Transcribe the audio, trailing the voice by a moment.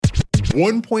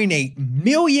1.8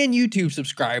 million YouTube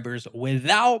subscribers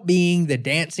without being the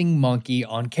dancing monkey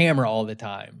on camera all the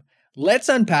time. Let's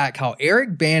unpack how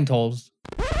Eric Bantols,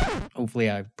 hopefully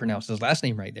I pronounced his last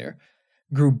name right there,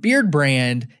 grew Beard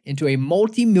Brand into a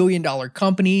multi-million-dollar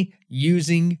company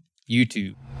using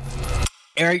YouTube.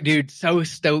 Eric, dude, so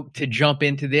stoked to jump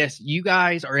into this. You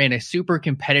guys are in a super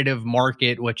competitive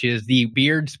market, which is the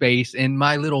beard space. And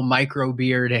my little micro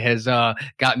beard has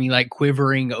got me like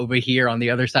quivering over here on the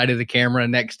other side of the camera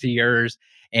next to yours,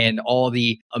 and all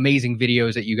the amazing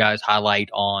videos that you guys highlight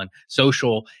on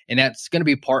social. And that's going to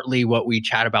be partly what we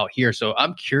chat about here. So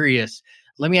I'm curious.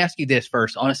 Let me ask you this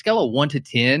first. On a scale of 1 to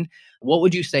 10, what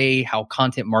would you say how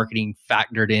content marketing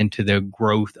factored into the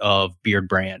growth of Beard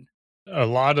Brand? A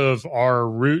lot of our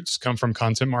roots come from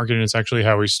content marketing. It's actually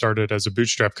how we started as a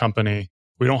bootstrap company.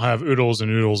 We don't have oodles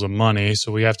and oodles of money,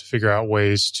 so we have to figure out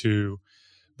ways to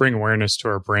bring awareness to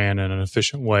our brand in an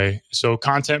efficient way. So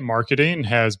content marketing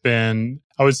has been,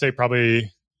 I would say,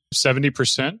 probably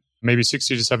 70%, maybe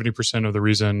 60 to 70% of the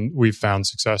reason we've found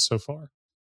success so far.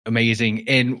 Amazing.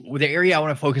 And the area I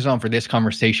want to focus on for this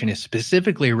conversation is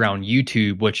specifically around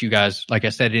YouTube, which you guys, like I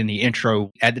said in the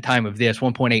intro, at the time of this,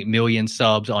 1.8 million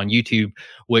subs on YouTube,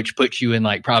 which puts you in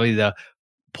like probably the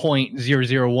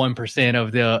 0.001%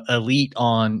 of the elite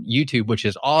on YouTube, which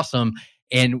is awesome.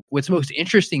 And what's most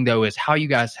interesting, though, is how you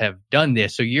guys have done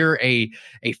this. So you're a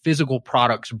physical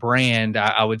products brand.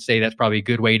 I would say that's probably a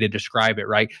good way to describe it,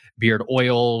 right? Beard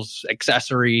oils,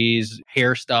 accessories,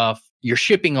 hair stuff. You're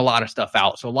shipping a lot of stuff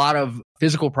out. So a lot of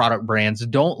physical product brands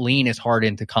don't lean as hard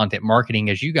into content marketing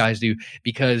as you guys do,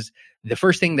 because the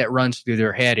first thing that runs through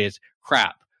their head is,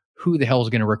 crap, who the hell is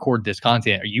going to record this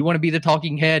content? You want to be the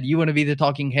talking head? You want to be the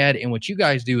talking head? And what you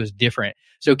guys do is different.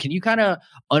 So can you kind of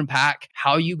unpack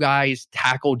how you guys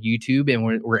tackled YouTube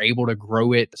and were able to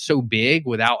grow it so big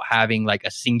without having like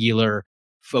a singular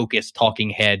focused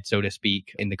talking head, so to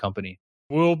speak, in the company?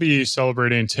 We'll be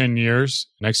celebrating 10 years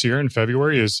next year in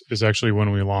February is actually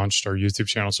when we launched our YouTube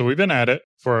channel. So we've been at it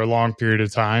for a long period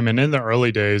of time. And in the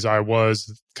early days, I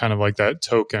was kind of like that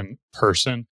token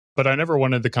person. But I never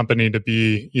wanted the company to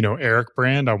be, Eric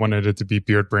Brand. I wanted it to be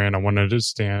Beard Brand. I wanted it to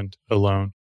stand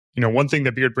alone. One thing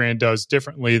that Beard Brand does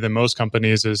differently than most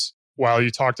companies is, while you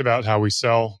talked about how we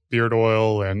sell beard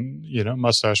oil and,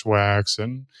 mustache wax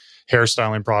and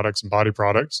hairstyling products and body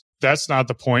products, that's not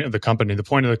the point of the company. The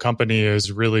point of the company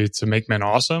is really to make men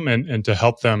awesome and to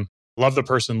help them love the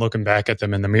person looking back at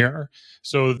them in the mirror.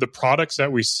 So the products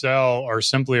that we sell are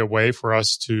simply a way for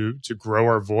us to grow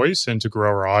our voice and to grow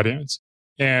our audience.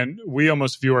 And we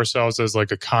almost view ourselves as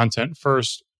like a content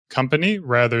first company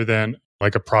rather than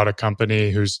like a product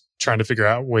company who's trying to figure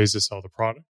out ways to sell the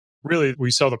product. Really, we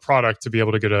sell the product to be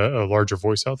able to get a larger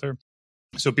voice out there.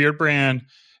 So Beard Brand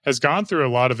has gone through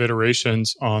a lot of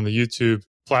iterations on the YouTube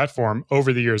platform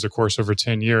over the years, of course, over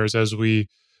 10 years, as we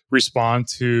respond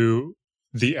to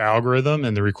the algorithm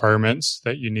and the requirements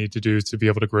that you need to do to be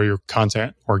able to grow your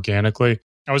content organically.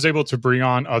 I was able to bring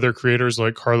on other creators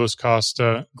like Carlos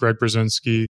Costa, Greg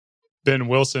Brzezinski, Ben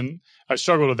Wilson. I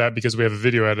struggled with that because we have a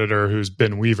video editor who's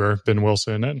Ben Weaver, Ben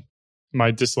Wilson, and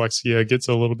my dyslexia gets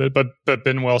a little bit, but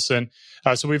Ben Wilson.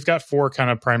 So we've got 4 kind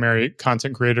of primary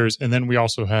content creators. And then we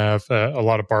also have a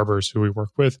lot of barbers who we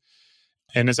work with.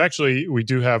 And it's actually, we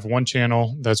do have one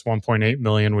channel that's 1.8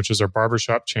 million, which is our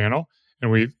barbershop channel.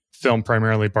 And we film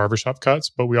primarily barbershop cuts,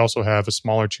 but we also have a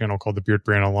smaller channel called the Beard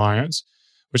Brand Alliance,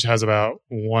 which has about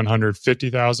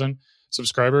 150,000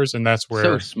 subscribers. And that's where...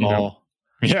 So small.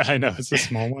 Yeah, I know. It's a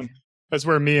small one. That's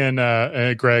where me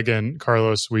and Greg and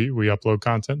Carlos, we upload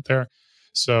content there.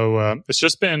 So it's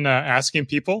just been asking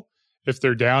people if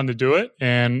they're down to do it.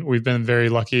 And we've been very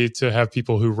lucky to have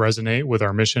people who resonate with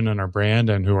our mission and our brand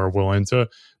and who are willing to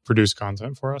produce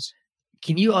content for us.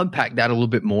 Can you unpack that a little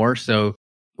bit more? So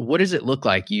what does it look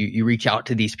like? You reach out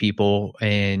to these people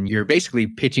and you're basically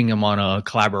pitching them on a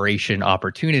collaboration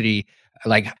opportunity.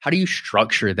 Like, how do you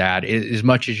structure that as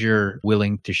much as you're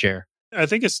willing to share? I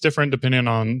think it's different depending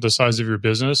on the size of your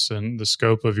business and the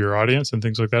scope of your audience and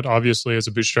things like that. Obviously, as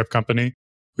a bootstrap company,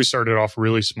 we started off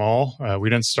really small. We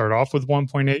didn't start off with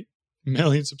 1.8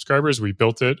 million subscribers. We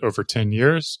built it over 10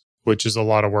 years, which is a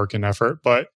lot of work and effort.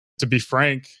 But to be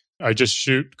frank, I just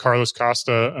shoot Carlos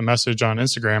Costa a message on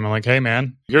Instagram. I'm like, hey,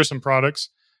 man, here's some products.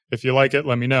 If you like it,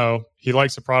 let me know. He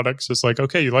likes the products. It's like,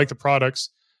 okay, you like the products.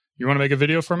 You want to make a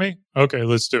video for me? Okay,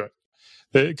 let's do it.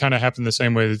 It kind of happened the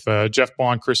same way with Jeff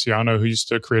Boncristiano, who used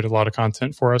to create a lot of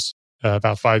content for us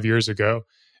about 5 years ago.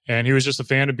 And he was just a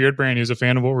fan of Beard Brand. He was a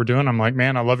fan of what we're doing. I'm like,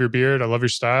 man, I love your beard. I love your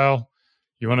style.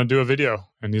 You want to do a video?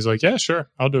 And he's like, yeah, sure.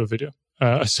 I'll do a video.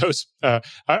 I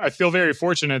feel very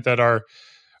fortunate that our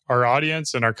our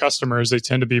audience and our customers, they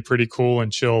tend to be pretty cool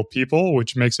and chill people,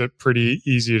 which makes it pretty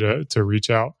easy to reach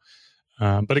out.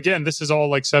 But again, this is all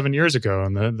like 7 years ago,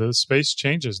 and the space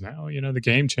changes now. The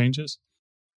game changes.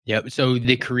 Yep. So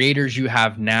the creators you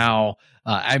have now,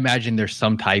 I imagine there's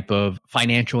some type of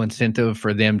financial incentive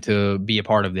for them to be a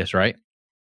part of this, right?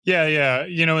 Yeah.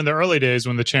 In the early days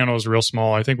when the channel was real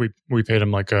small, I think we paid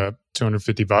them like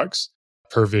 $250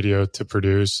 per video to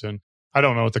produce. And I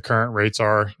don't know what the current rates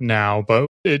are now, but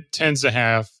it tends to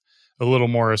have a little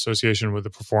more association with the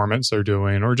performance they're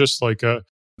doing, or just like the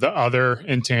other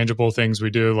intangible things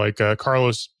we do. Like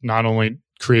Carlos not only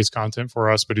creates content for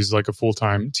us, but he's like a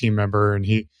full-time team member, and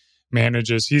he's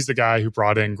the guy who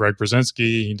brought in Greg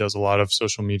Brzezinski. He does a lot of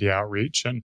social media outreach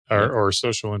or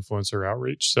social influencer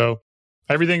outreach. So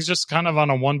everything's just kind of on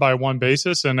a one-by-one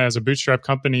basis. And as a bootstrap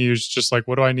company, you're just like,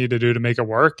 what do I need to do to make it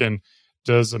work? And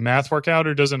does the math work out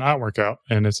or does it not work out?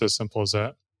 And it's as simple as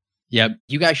that. Yep.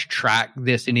 You guys track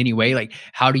this in any way? Like,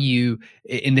 how do you,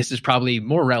 and this is probably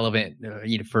more relevant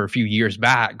for a few years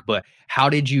back, but how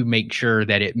did you make sure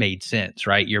that it made sense,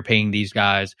 right? You're paying these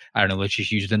guys, I don't know, let's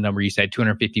just use the number you said,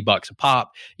 $250 a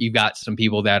pop. You've got some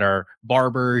people that are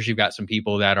barbers. You've got some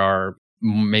people that are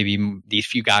maybe these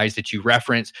few guys that you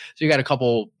reference. So you got a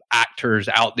couple actors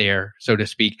out there, so to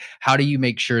speak. How do you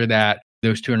make sure that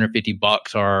those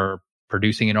 $250 are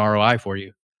producing an ROI for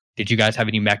you? Did you guys have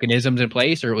any mechanisms in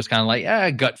place, or it was kind of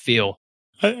like, gut feel?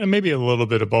 Maybe a little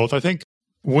bit of both. I think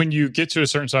when you get to a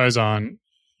certain size on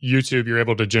YouTube, you're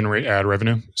able to generate ad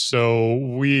revenue. So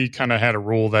we kind of had a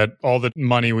rule that all the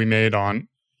money we made on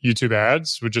YouTube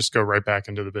ads would just go right back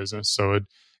into the business. So it'd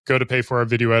go to pay for our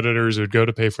video editors, it would go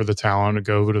to pay for the talent, it would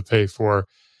go to pay for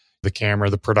the camera,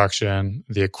 the production,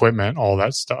 the equipment, all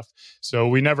that stuff. So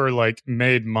we never like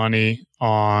made money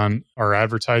on our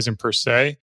advertising per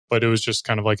se, but it was just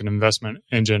kind of like an investment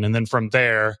engine. And then from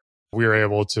there, we were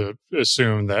able to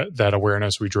assume that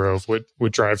awareness we drove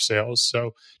would drive sales.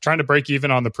 So trying to break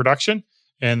even on the production,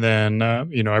 and then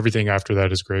everything after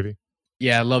that is gravy.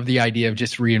 Yeah, I love the idea of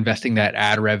just reinvesting that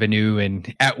ad revenue.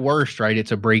 And at worst, right,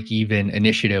 it's a break-even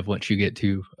initiative once you get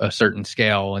to a certain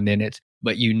scale. And then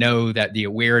but you know that the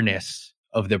awareness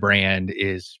of the brand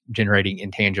is generating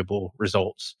intangible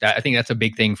results. I think that's a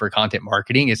big thing for content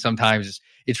marketing, is sometimes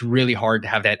it's really hard to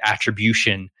have that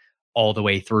attribution all the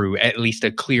way through, at least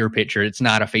a clear picture. It's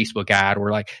not a Facebook ad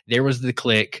where like, there was the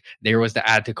click, there was the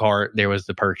add to cart, there was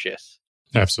the purchase.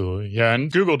 Absolutely. Yeah.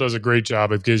 And Google does a great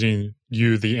job of giving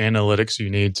you the analytics you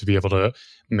need to be able to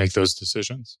make those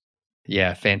decisions.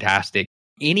 Yeah, fantastic.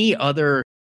 Any other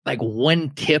like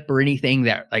one tip or anything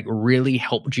that like really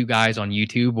helped you guys on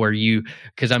YouTube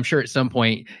because I'm sure at some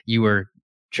point you were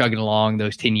chugging along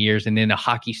those 10 years and then a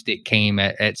hockey stick came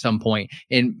at some point,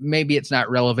 and maybe it's not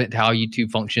relevant to how YouTube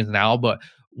functions now, but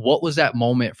what was that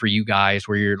moment for you guys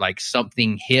where you're like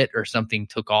something hit or something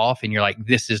took off and you're like,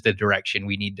 this is the direction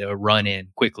we need to run in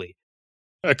quickly?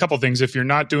 A couple of things. If you're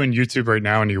not doing YouTube right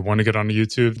now and you want to get onto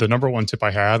YouTube, the number one tip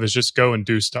I have is just go and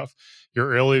do stuff. Your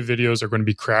early videos are going to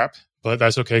be crap, but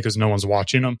that's okay because no one's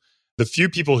watching them. The few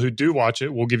people who do watch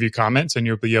it will give you comments, and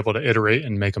you'll be able to iterate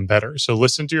and make them better. So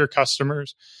listen to your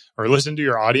customers or listen to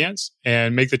your audience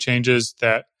and make the changes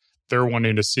that they're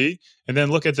wanting to see. And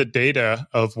then look at the data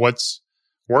of what's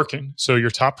working. So your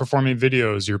top performing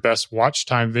videos, your best watch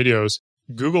time videos,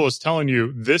 Google is telling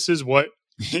you, this is what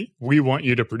we want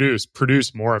you to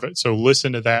produce more of it. So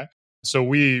listen to that. So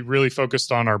we really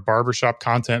focused on our barbershop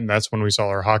content, and that's when we saw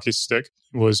our hockey stick,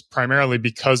 was primarily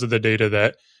because of the data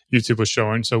that YouTube was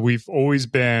showing. So we've always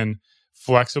been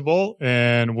flexible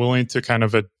and willing to kind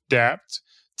of adapt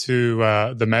to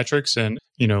the metrics and,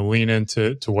 lean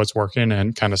into what's working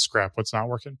and kind of scrap what's not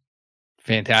working.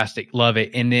 Fantastic. Love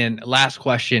it. And then last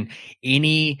question,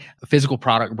 any physical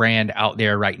product brand out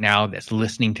there right now that's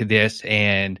listening to this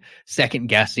and second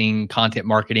guessing content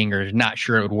marketing or is not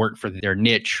sure it would work for their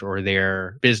niche or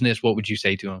their business, what would you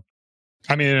say to them?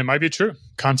 I mean, it might be true.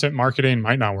 Content marketing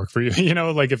might not work for you.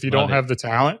 Like if you don't have the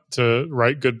talent to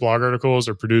write good blog articles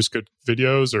or produce good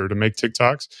videos or to make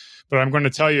TikToks. But I'm going to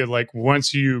tell you, like,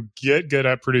 once you get good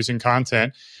at producing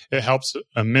content, it helps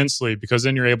immensely because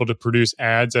then you're able to produce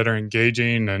ads that are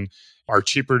engaging and are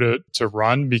cheaper to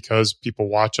run because people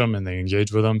watch them and they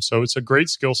engage with them. So it's a great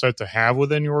skill set to have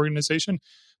within your organization.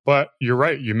 But you're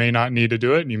right. You may not need to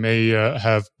do it. And you may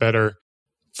have better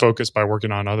focus by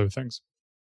working on other things.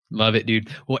 Love it, dude.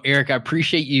 Well, Eric, I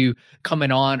appreciate you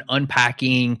coming on,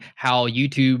 unpacking how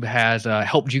YouTube has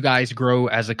helped you guys grow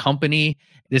as a company.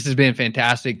 This has been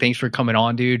fantastic. Thanks for coming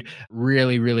on, dude.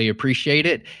 Really, really appreciate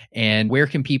it. And where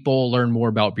can people learn more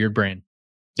about Beard Brand?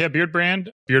 Yeah, Beard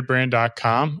Brand,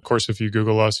 beardbrand.com. Of course, if you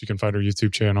Google us, you can find our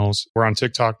YouTube channels. We're on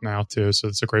TikTok now too, so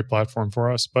it's a great platform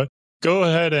for us. But go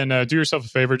ahead and do yourself a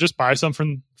favor. Just buy some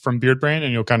from Beard Brand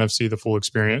and you'll kind of see the full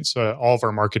experience. All of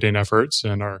our marketing efforts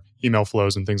and our email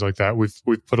flows and things like that. We've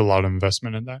put a lot of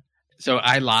investment in that. So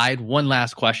I lied. One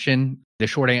last question. The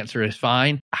short answer is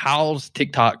fine. How's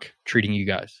TikTok treating you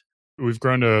guys? We've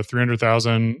grown to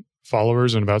 300,000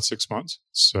 followers in about 6 months.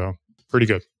 So pretty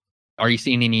good. Are you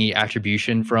seeing any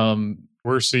attribution from?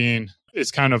 We're seeing it's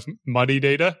kind of muddy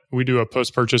data. We do a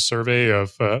post-purchase survey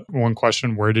of one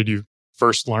question, where did you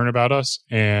first learn about us?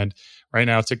 And right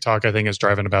now, TikTok, I think, is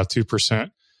driving about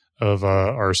 2% of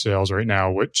our sales right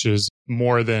now, which is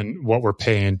more than what we're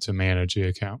paying to manage the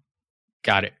account.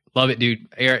 Got it. Love it, dude.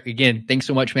 Eric, again, thanks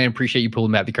so much, man. Appreciate you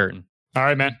pulling back the curtain. All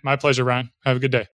right, man. My pleasure, Ryan. Have a good day.